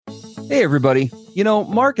Hey, everybody.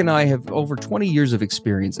 Mark and I have over 20 years of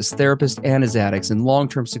experience as therapists and as addicts in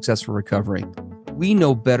long-term successful recovery. We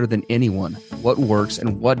know better than anyone what works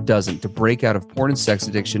and what doesn't to break out of porn and sex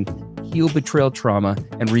addiction, heal betrayal trauma,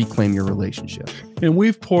 and reclaim your relationship. And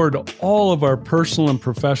we've poured all of our personal and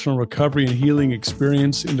professional recovery and healing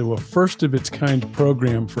experience into a first-of-its-kind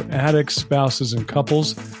program for addicts, spouses, and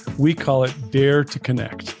couples. We call it Dare to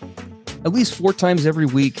Connect. At least 4 times every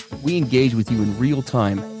week, we engage with you in real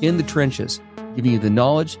time, in the trenches, giving you the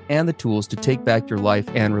knowledge and the tools to take back your life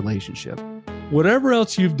and relationship. Whatever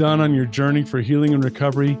else you've done on your journey for healing and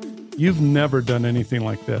recovery, you've never done anything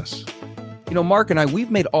like this. Mark and I,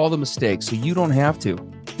 we've made all the mistakes, so you don't have to.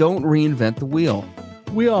 Don't reinvent the wheel.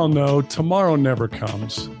 We all know tomorrow never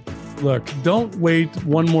comes. Look, don't wait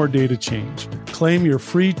one more day to change. Claim your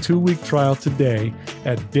free 2-week trial today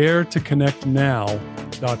at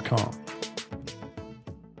daretoconnectnow.com.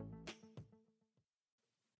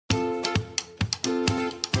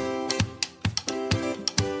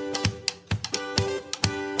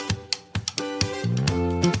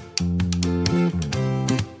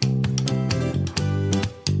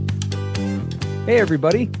 Hey,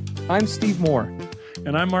 everybody. I'm Steve Moore.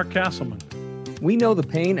 And I'm Mark Castleman. We know the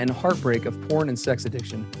pain and heartbreak of porn and sex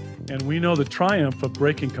addiction. And we know the triumph of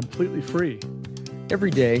breaking completely free.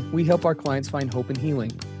 Every day, we help our clients find hope and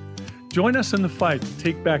healing. Join us in the fight to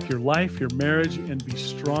take back your life, your marriage, and be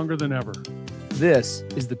stronger than ever. This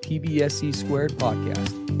is the PBSC Squared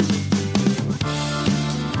podcast.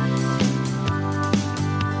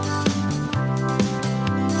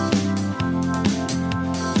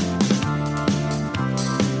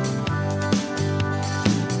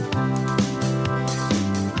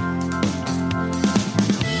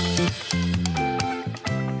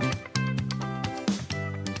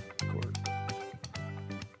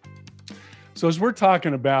 So as we're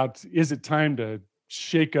talking about, is it time to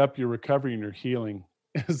shake up your recovery and your healing?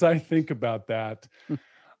 As I think about that,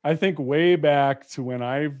 I think way back to when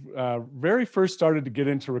I very first started to get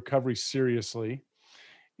into recovery seriously.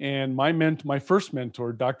 And my first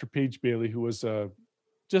mentor, Dr. Paige Bailey, who was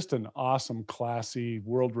just an awesome, classy,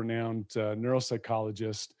 world-renowned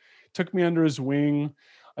neuropsychologist, took me under his wing.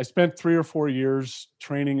 I spent 3 or 4 years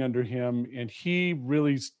training under him, and he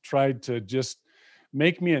really tried to just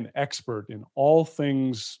make me an expert in all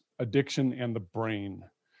things addiction and the brain,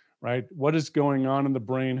 right? What is going on in the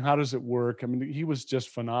brain? How does it work? I mean, he was just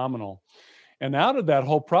phenomenal. And out of that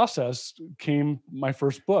whole process came my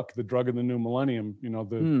first book, The Drug of the New Millennium,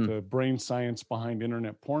 the brain science behind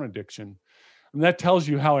internet porn addiction. And that tells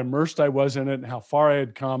you how immersed I was in it and how far I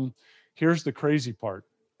had come. Here's the crazy part.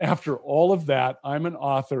 After all of that, I'm an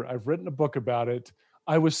author. I've written a book about it.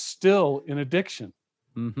 I was still in addiction.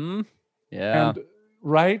 Mm-hmm. Yeah. And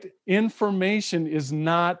right? Information is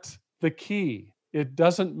not the key. It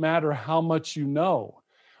doesn't matter how much you know,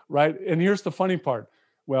 right? And here's the funny part.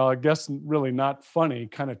 Well, I guess really not funny,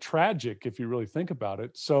 kind of tragic if you really think about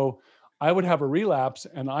it. So I would have a relapse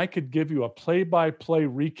and I could give you a play-by-play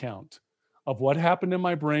recount of what happened in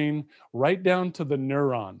my brain, right down to the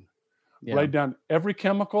neuron, write down every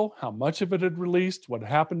chemical, how much of it had released, what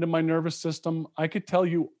happened in my nervous system. I could tell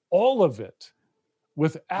you all of it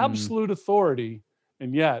with absolute authority.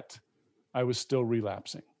 And yet I was still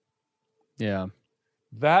relapsing. Yeah.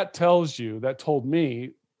 That told me,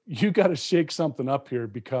 you got to shake something up here,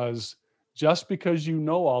 because just because you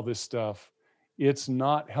know all this stuff, it's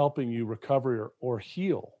not helping you recover or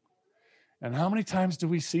heal. And how many times do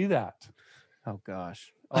we see that? Oh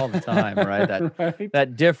gosh, all the time, right? Right?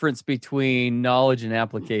 That difference between knowledge and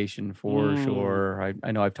application, for sure.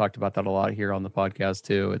 I know I've talked about that a lot here on the podcast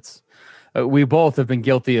too. It's we both have been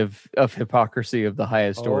guilty of hypocrisy of the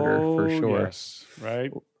highest order, for sure. Yes,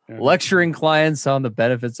 right. Lecturing clients on the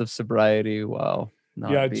benefits of sobriety while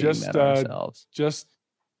not being that ourselves. Just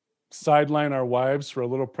sideline our wives for a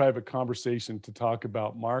little private conversation to talk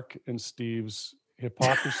about Mark and Steve's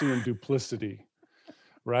hypocrisy and duplicity.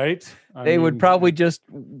 Right? They would probably just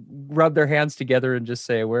rub their hands together and just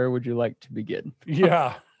say, "Where would you like to begin?"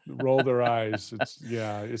 Yeah, roll their eyes. It's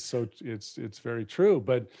very true.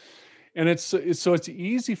 And it's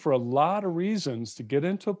easy for a lot of reasons to get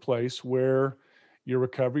into a place where your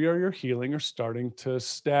recovery or your healing are starting to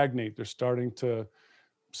stagnate. They're starting to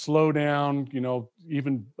slow down.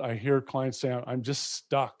 Even I hear clients say, "I'm just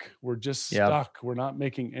stuck. We're just stuck. We're not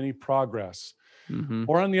making any progress." Mm-hmm.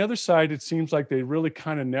 Or on the other side, it seems like they really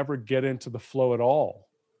kind of never get into the flow at all.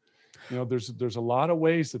 There's a lot of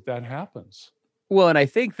ways that happens. Well, and I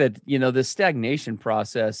think that, the stagnation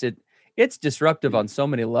process, it's disruptive on so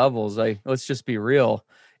many levels. Let's just be real.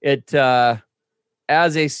 It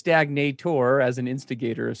as a stagnator, as an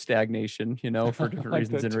instigator of stagnation, for different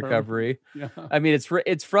reasons in recovery. Yeah. I mean,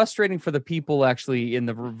 it's frustrating for the people actually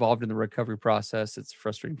involved in the recovery process. It's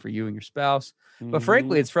frustrating for you and your spouse, but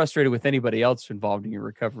frankly, it's frustrating with anybody else involved in your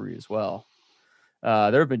recovery as well.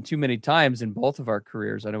 There have been too many times in both of our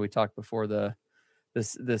careers. I know we talked before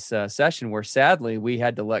this session where sadly we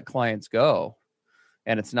had to let clients go,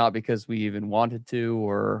 and it's not because we even wanted to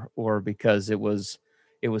or because it was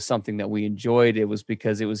something that we enjoyed. It was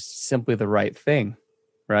because it was simply the right thing,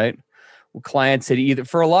 right? Well, clients had either,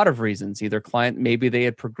 for a lot of reasons, maybe they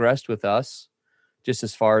had progressed with us just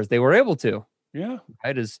as far as they were able to. Yeah.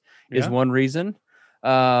 Right. Is one reason.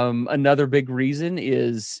 Another big reason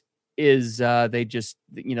is they just,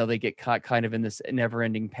 they get caught kind of in this never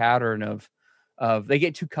ending pattern of they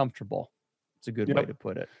get too comfortable. It's a good way to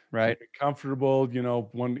put it, right? Comfortable,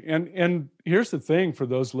 and here's the thing for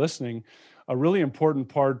those listening, a really important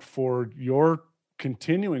part for your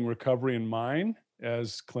continuing recovery and mine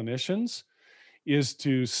as clinicians is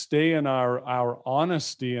to stay in our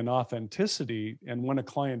honesty and authenticity. And when a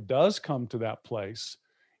client does come to that place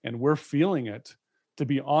and we're feeling it, to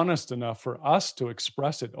be honest enough for us to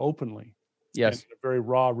express it openly. Yes. In a very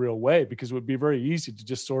raw, real way, because it would be very easy to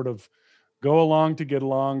just sort of go along to get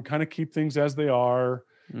along, kind of keep things as they are.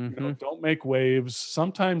 Don't make waves.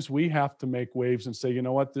 Sometimes we have to make waves and say, you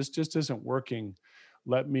know what, this just isn't working.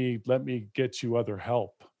 Let me get you other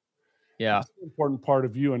help. Yeah. That's an important part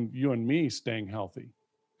of you and me staying healthy.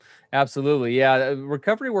 Absolutely. Yeah.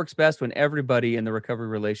 Recovery works best when everybody in the recovery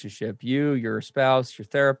relationship, you, your spouse, your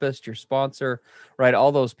therapist, your sponsor, right?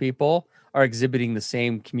 All those people are exhibiting the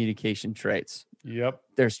same communication traits. Yep.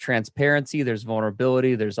 There's transparency, there's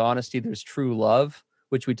vulnerability, there's honesty, there's true love,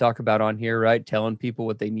 which we talk about on here, right? Telling people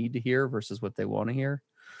what they need to hear versus what they want to hear.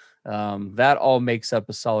 That all makes up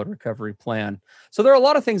a solid recovery plan. So there are a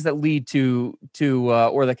lot of things that lead to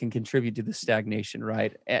or that can contribute to the stagnation,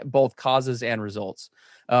 right? Both causes and results.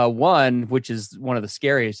 One, which is one of the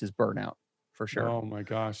scariest, is burnout, for sure. Oh my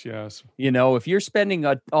gosh, yes. If you're spending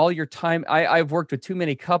all your time, I've worked with too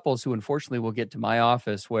many couples who unfortunately will get to my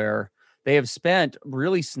office where they have spent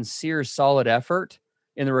really sincere, solid effort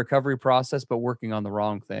in the recovery process, but working on the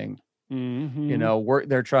wrong thing. Mm-hmm.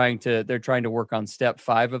 They're trying to work on step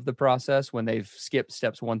 5 of the process when they've skipped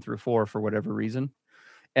steps 1 through 4 for whatever reason.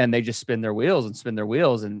 And they just spin their wheels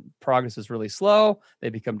and progress is really slow. They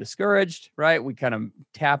become discouraged, right? We kind of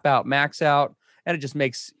tap out, max out, and it just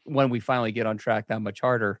makes when we finally get on track that much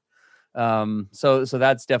harder. So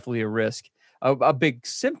that's definitely a risk. A big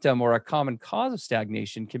symptom or a common cause of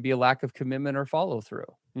stagnation can be a lack of commitment or follow through.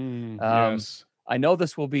 Yes. I know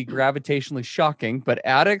this will be gravitationally shocking, but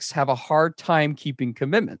addicts have a hard time keeping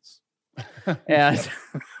commitments. And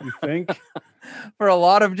you think for a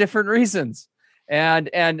lot of different reasons.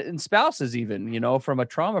 And spouses even, from a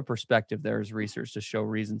trauma perspective, there's research to show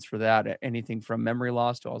reasons for that, anything from memory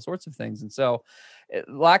loss to all sorts of things. And so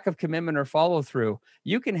lack of commitment or follow through,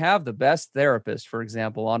 you can have the best therapist, for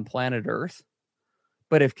example, on planet Earth,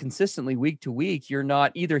 but if consistently week to week,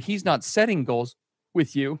 he's not setting goals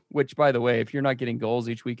with you, which by the way, if you're not getting goals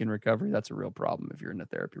each week in recovery, that's a real problem if you're in a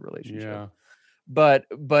therapy relationship. Yeah. But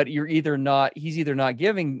he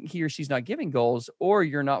or she's not giving goals, or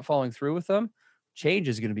you're not following through with them, change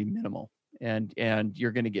is going to be minimal and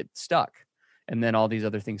you're going to get stuck. And then all these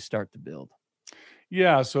other things start to build.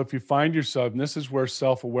 Yeah. So if you find yourself, and this is where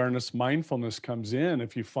self-awareness, mindfulness comes in,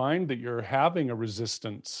 if you find that you're having a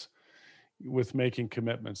resistance with making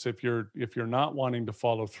commitments, if you're not wanting to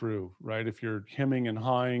follow through, right? If you're hemming and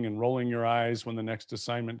hawing and rolling your eyes when the next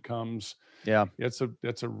assignment comes, it's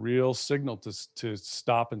a real signal to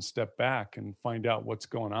stop and step back and find out what's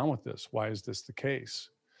going on with this. Why is this the case?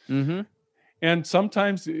 Mm-hmm. And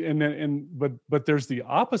sometimes, but there's the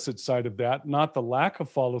opposite side of that, not the lack of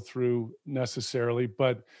follow through necessarily,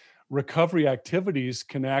 but recovery activities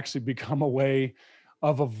can actually become a way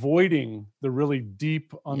of avoiding the really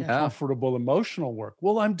deep, uncomfortable emotional work.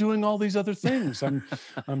 Well, I'm doing all these other things. I'm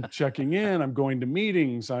checking in, I'm going to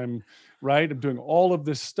meetings, I'm doing all of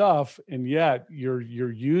this stuff. And yet you're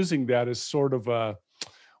using that as sort of a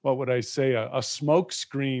smoke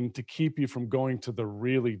screen to keep you from going to the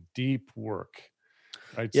really deep work.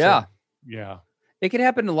 Right. Yeah. So, yeah. It can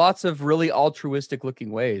happen in lots of really altruistic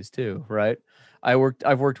looking ways too. Right.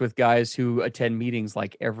 I've worked with guys who attend meetings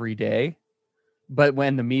like every day. But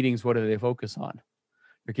when the meetings, what do they focus on?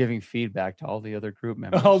 They're giving feedback to all the other group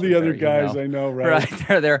members. All the other guys, I know, right? Right.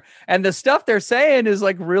 They're there. And the stuff they're saying is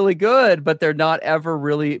like really good, but they're not ever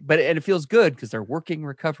really, and it feels good because they're working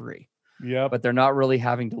recovery. Yep. but they're not really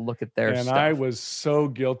having to look at their And stuff. I was so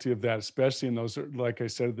guilty of that, especially in those, like I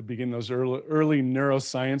said at the beginning, those early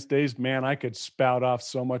neuroscience days. Man, I could spout off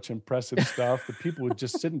so much impressive stuff that people would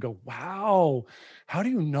just sit and go, wow, how do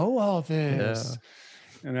you know all this?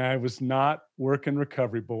 And I was not working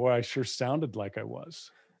recovery. Boy, I sure sounded like I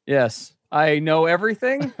was. Yes, I know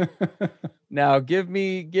everything. Now give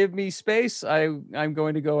me space. I'm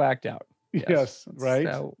going to go act out. Yes, right.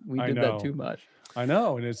 We I did that know. too much. I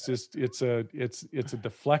know, and it's just it's a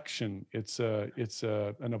deflection. It's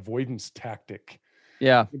an avoidance tactic.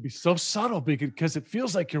 Yeah. It'd be so subtle because it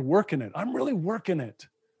feels like you're working it. I'm really working it.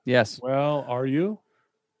 Yes. Well, are you?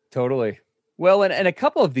 Totally. Well, and a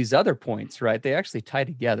couple of these other points, right? They actually tie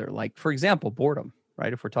together. Like, for example, boredom,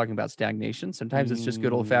 right? If we're talking about stagnation, sometimes it's just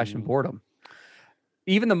good old-fashioned boredom.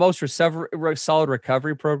 Even the most solid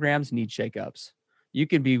recovery programs need shakeups. You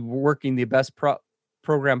can be working the best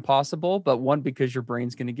program possible, but one, because your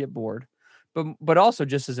brain's going to get bored, but also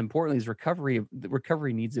just as importantly as the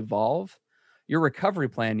recovery needs evolve. Your recovery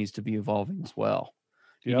plan needs to be evolving as well.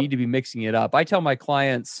 You need to be mixing it up. I tell my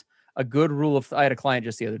clients a good rule of, I had a client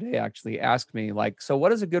just the other day actually ask me like, so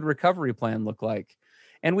what does a good recovery plan look like?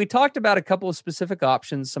 And we talked about a couple of specific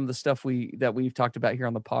options, some of the stuff that we've talked about here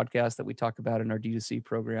on the podcast that we talk about in our D2C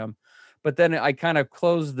program. But then I kind of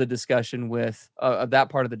closed the discussion with that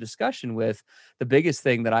part of the discussion with the biggest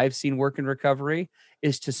thing that I've seen work in recovery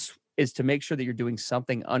is to make sure that you're doing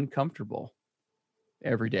something uncomfortable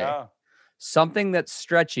every day. Yeah. Something that's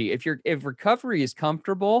stretchy. If recovery is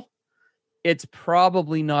comfortable, it's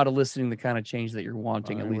probably not eliciting the kind of change that you're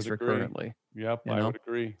wanting, at least currently. Yep, I would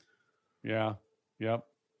agree. Yeah. Yep.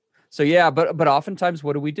 So yeah, but oftentimes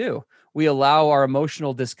what do? We allow our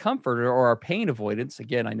emotional discomfort or our pain avoidance.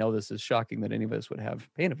 Again, I know this is shocking that any of us would have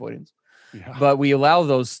pain avoidance, but we allow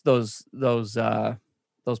those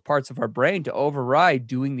parts of our brain to override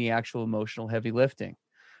doing the actual emotional heavy lifting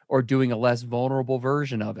or doing a less vulnerable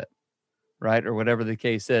version of it, right? Or whatever the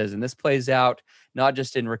case is. And this plays out not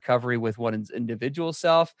just in recovery with one's individual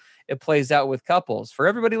self, it plays out with couples. For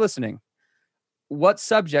everybody listening, what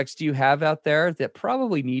subjects do you have out there that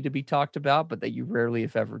probably need to be talked about, but that you rarely,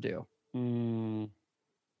 if ever, do?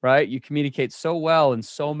 Right? You communicate so well in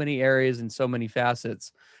so many areas and so many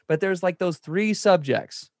facets, but there's like those 3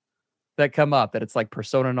 subjects that come up that it's like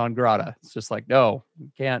persona non grata. It's just like, no,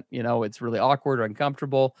 you can't, it's really awkward or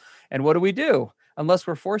uncomfortable. And what do? Unless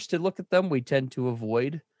we're forced to look at them, we tend to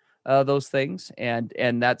avoid those things, and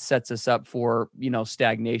that sets us up for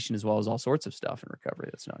stagnation as well as all sorts of stuff in recovery.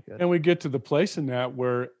 That's not good. And we get to the place in that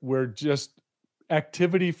where just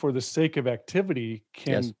activity for the sake of activity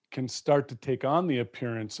can start to take on the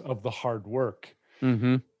appearance of the hard work.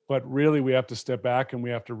 Mm-hmm. But really, we have to step back and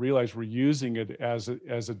we have to realize we're using it as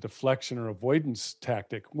a deflection or avoidance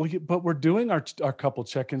tactic. Well, but we're doing our couple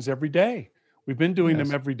check-ins every day. We've been doing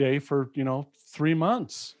them every day for 3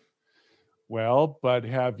 months. Well, but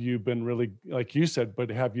have you been really, like you said, but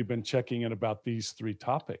have you been checking in about these 3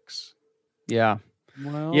 topics? Yeah.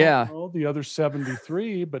 Well, yeah. Well, the other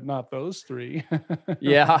 73, but not those 3.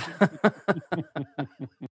 Yeah.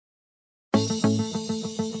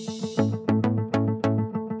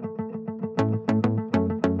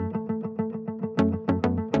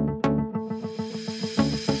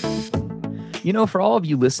 For all of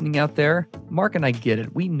you listening out there, Mark and I get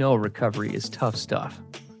it. We know recovery is tough stuff.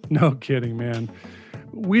 No kidding, man.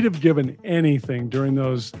 We'd have given anything during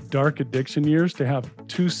those dark addiction years to have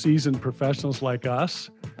 2 seasoned professionals like us,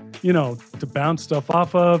 to bounce stuff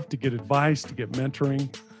off of, to get advice, to get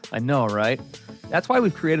mentoring. I know, right? That's why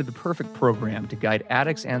we've created the perfect program to guide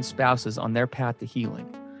addicts and spouses on their path to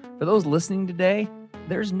healing. For those listening today,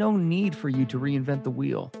 there's no need for you to reinvent the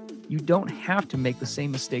wheel. You don't have to make the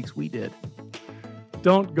same mistakes we did.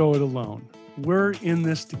 Don't go it alone. We're in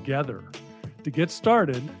this together. To get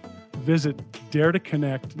started, visit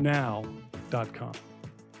daretoconnectnow.com.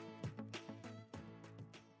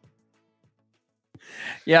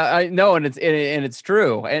 Yeah, I know, and it's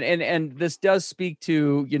true, and this does speak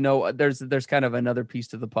to there's kind of another piece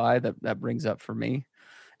to the pie that brings up for me,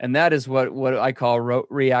 and that is what I call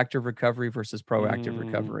reactive recovery versus proactive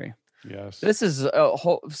recovery. Yes, this is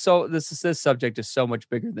this subject is so much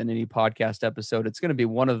bigger than any podcast episode. It's going to be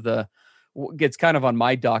gets kind of on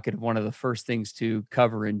my docket of one of the first things to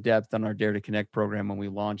cover in depth on our Dare to Connect program when we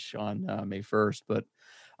launch on May 1st. But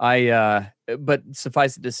but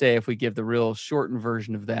suffice it to say, if we give the real shortened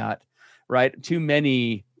version of that, right? Too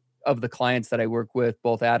many of the clients that I work with,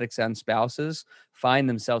 both addicts and spouses, find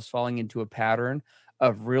themselves falling into a pattern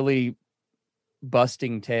of really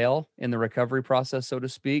busting tail in the recovery process, so to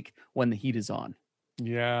speak, when the heat is on.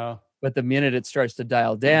 Yeah. But the minute it starts to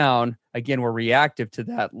dial down, again, we're reactive to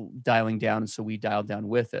that dialing down. And so we dial down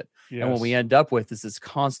with it. Yes. And what we end up with is this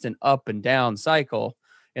constant up and down cycle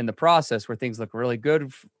in the process where things look really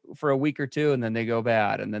good for a week or two, and then they go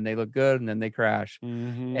bad, and then they look good, and then they crash.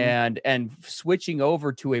 Mm-hmm. And switching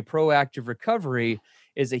over to a proactive recovery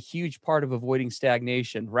is a huge part of avoiding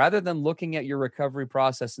stagnation. Rather than looking at your recovery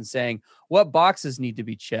process and saying, what boxes need to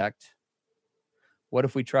be checked? What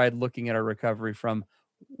if we tried looking at our recovery from,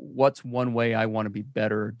 what's one way I want to be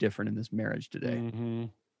better or different in this marriage today? Mm-hmm.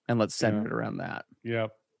 And let's center it around that.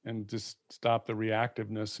 Yep. And just stop the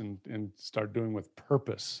reactiveness and start doing with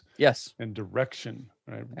purpose. Yes. And direction.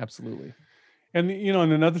 Right. Absolutely. And,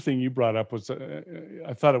 and another thing you brought up was,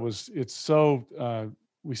 I thought it's so,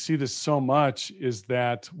 we see this so much, is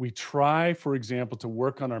that we try, for example, to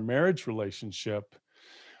work on our marriage relationship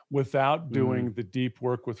without doing the deep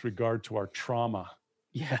work with regard to our trauma.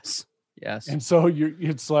 Yes. Yes. And so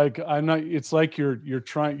it's like you're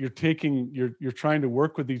trying to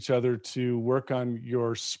work with each other to work on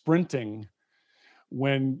your sprinting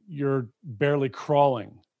when you're barely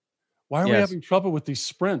crawling. Why are we having trouble with these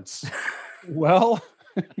sprints? Well,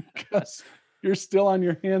 because you're still on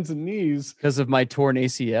your hands and knees. Because of my torn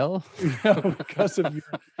ACL? Because of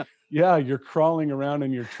you're crawling around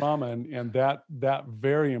in your trauma, and that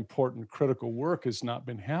very important critical work has not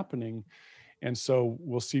been happening. And so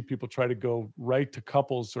we'll see people try to go right to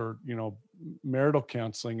couples or, marital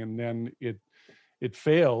counseling, and then it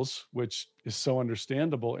fails, which is so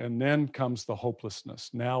understandable. And then comes the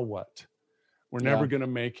hopelessness. Now what? We're never going to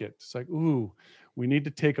make it. It's like, ooh, we need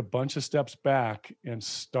to take a bunch of steps back and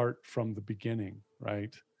start from the beginning,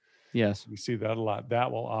 right? Yes. We see that a lot.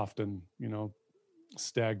 That will often,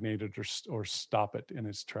 stagnate it or stop it in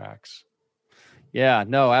its tracks. Yeah,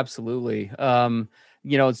 no, absolutely.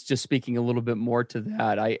 It's just speaking a little bit more to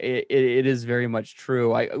that. It is very much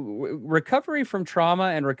true. Recovery from trauma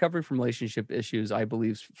and recovery from relationship issues, I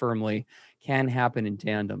believe firmly, can happen in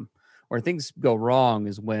tandem. Where things go wrong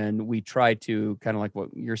is when we try to, kind of like what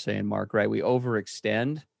you're saying, Mark, right? We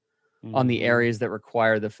overextend on the areas that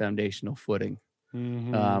require the foundational footing.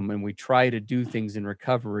 And we try to do things in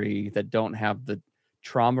recovery that don't have the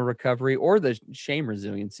trauma recovery or the shame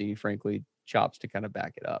resiliency, frankly, chops to kind of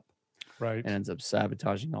back it up. Right. And ends up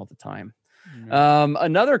sabotaging all the time.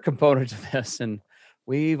 Another component to this, and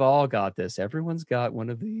we've all got this. Everyone's got one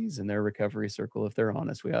of these in their recovery circle, if they're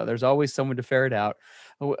honest. There's always someone to ferret out.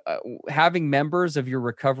 Having members of your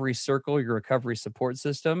recovery circle, your recovery support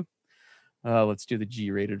system. Let's do the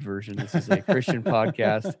G-rated version. This is a Christian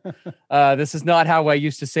podcast. This is not how I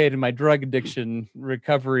used to say it in my drug addiction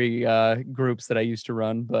recovery groups that I used to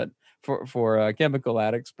run, but for chemical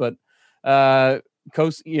addicts. But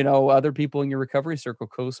other people in your recovery circle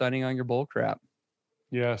co-signing on your bull crap.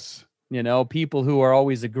 Yes. People who are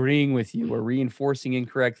always agreeing with you or reinforcing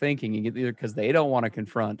incorrect thinking, either because they don't want to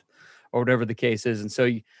confront or whatever the case is. And so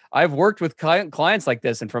I've worked with clients like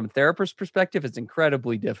this, and from a therapist's perspective, it's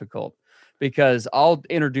incredibly difficult because I'll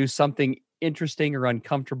introduce something interesting or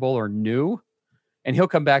uncomfortable or new, and he'll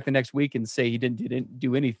come back the next week and say he didn't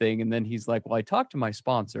do anything. And then he's like, well, I talked to my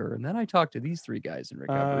sponsor, and then I talked to these 3 guys in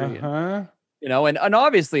recovery. And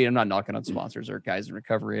obviously I'm not knocking on sponsors or guys in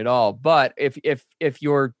recovery at all. But if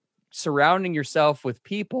you're surrounding yourself with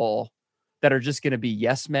people that are just going to be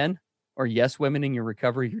yes men or yes women in your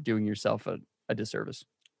recovery, you're doing yourself a disservice.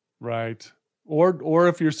 Right. Or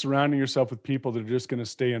if you're surrounding yourself with people that are just going to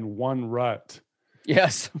stay in one rut.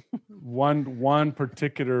 Yes. one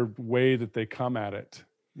particular way that they come at it,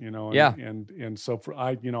 and so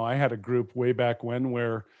I had a group way back when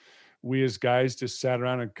where we as guys just sat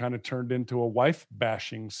around and kind of turned into a wife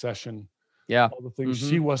bashing session. Yeah. All the things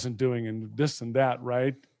she wasn't doing and this and that.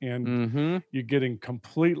 Right. And you're getting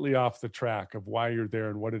completely off the track of why you're there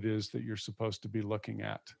and what it is that you're supposed to be looking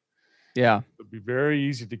at. Yeah. It'd be very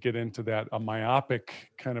easy to get into a myopic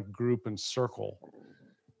kind of group and circle.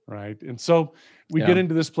 Right. And so we get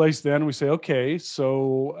into this place, then we say, okay,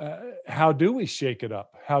 so how do we shake it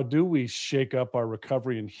up? How do we shake up our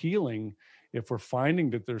recovery and healing if we're finding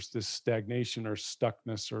that there's this stagnation or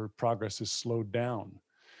stuckness or progress is slowed down?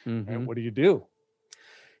 And what do you do?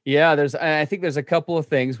 Yeah, I think there's a couple of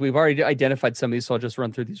things. We've already identified some of these, so I'll just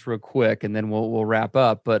run through these real quick and then we'll wrap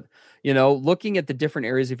up. But, looking at the different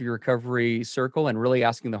areas of your recovery circle and really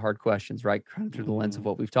asking the hard questions, right? Kind of through the lens of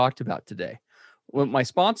what we've talked about today. Well, my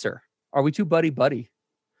sponsor, are we too buddy-buddy?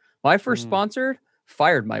 My first sponsor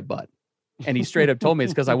fired my butt. And he straight up told me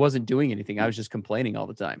it's because I wasn't doing anything. I was just complaining all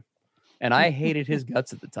the time. And I hated his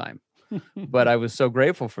guts at the time. But I was so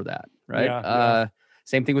grateful for that, right?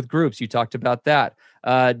 Same thing with groups. You talked about that.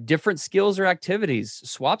 Different skills or activities.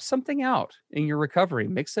 Swap something out in your recovery.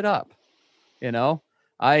 Mix it up. You know,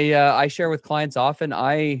 I share with clients often.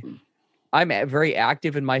 I'm very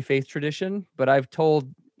active in my faith tradition, but I've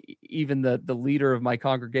told even the leader of my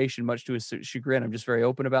congregation, much to his chagrin, I'm just very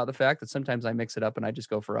open about the fact that sometimes I mix it up and I just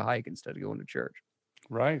go for a hike instead of going to church.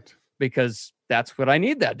 Right. Because that's what I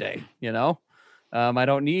need that day. I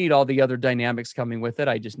don't need all the other dynamics coming with it.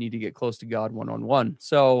 I just need to get close to God one-on-one.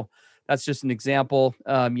 So that's just an example.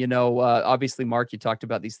 Obviously, Mark, you talked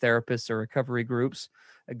about these therapists or recovery groups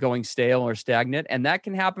going stale or stagnant, and that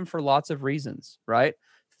can happen for lots of reasons, right?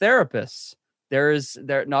 Therapists,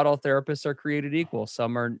 not all therapists are created equal.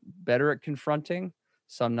 Some are better at confronting,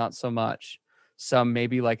 some not so much. Some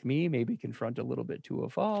maybe like me, maybe confront a little bit to a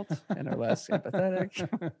fault and are less sympathetic.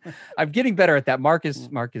 I'm getting better at that. Mark is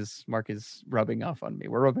rubbing off on me.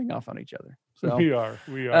 We're rubbing off on each other. So we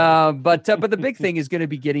are. But the big thing is going to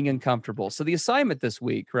be getting uncomfortable. So the assignment this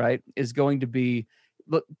week, right, is going to be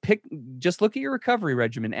look at your recovery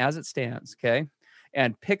regimen as it stands, okay,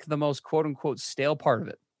 and pick the most quote unquote stale part of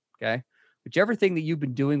it, okay. Whichever thing that you've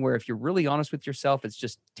been doing, where if you're really honest with yourself, it's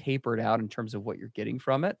just tapered out in terms of what you're getting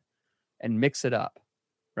from it. And mix it up,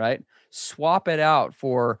 right? Swap it out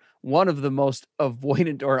for one of the most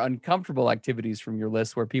avoidant or uncomfortable activities from your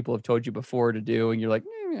list where people have told you before to do, and you're like,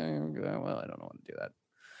 well, I don't want to do that.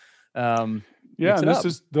 And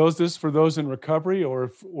this is for those in recovery,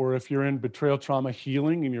 or if you're in betrayal trauma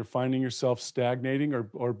healing and you're finding yourself stagnating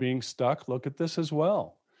or being stuck, look at this as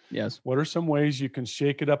well. Yes. What are some ways you can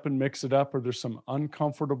shake it up and mix it up? Or there's some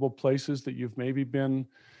uncomfortable places that you've maybe been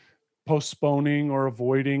postponing or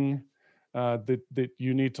avoiding that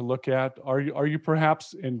you need to look at? Are you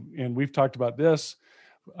perhaps, and we've talked about this,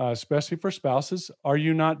 especially for spouses, are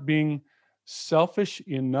you not being selfish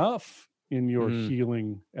enough in your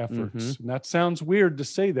healing efforts? And that sounds weird to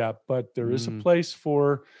say that, but there is a place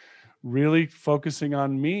for really focusing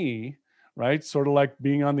on me, right? Sort of like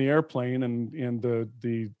being on the airplane and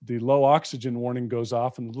the low oxygen warning goes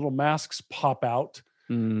off and the little masks pop out.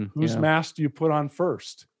 Whose mask do you put on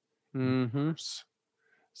first?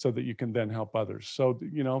 So that you can then help others. So,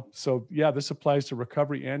 this applies to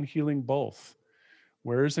recovery and healing both.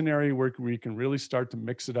 Where is an area where you can really start to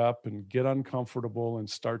mix it up and get uncomfortable and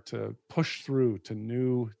start to push through to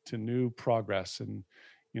new progress and,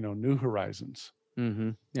 new horizons.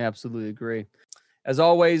 Yeah, absolutely agree. As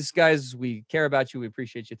always, guys, we care about you. We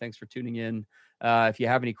appreciate you. Thanks for tuning in. If you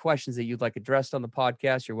have any questions that you'd like addressed on the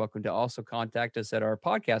podcast, you're welcome to also contact us at our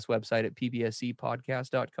podcast website at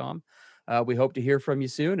pbsepodcast.com. We hope to hear from you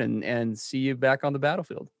soon and see you back on the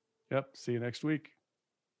battlefield. Yep. See you next week.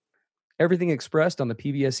 Everything expressed on the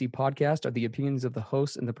PBSE podcast are the opinions of the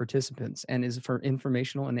hosts and the participants and is for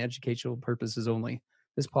informational and educational purposes only.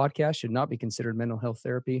 This podcast should not be considered mental health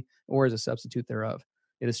therapy or as a substitute thereof.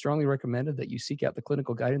 It is strongly recommended that you seek out the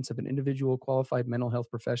clinical guidance of an individual qualified mental health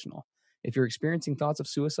professional. If you're experiencing thoughts of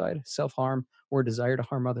suicide, self-harm, or a desire to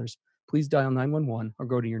harm others, please dial 911 or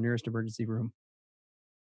go to your nearest emergency room.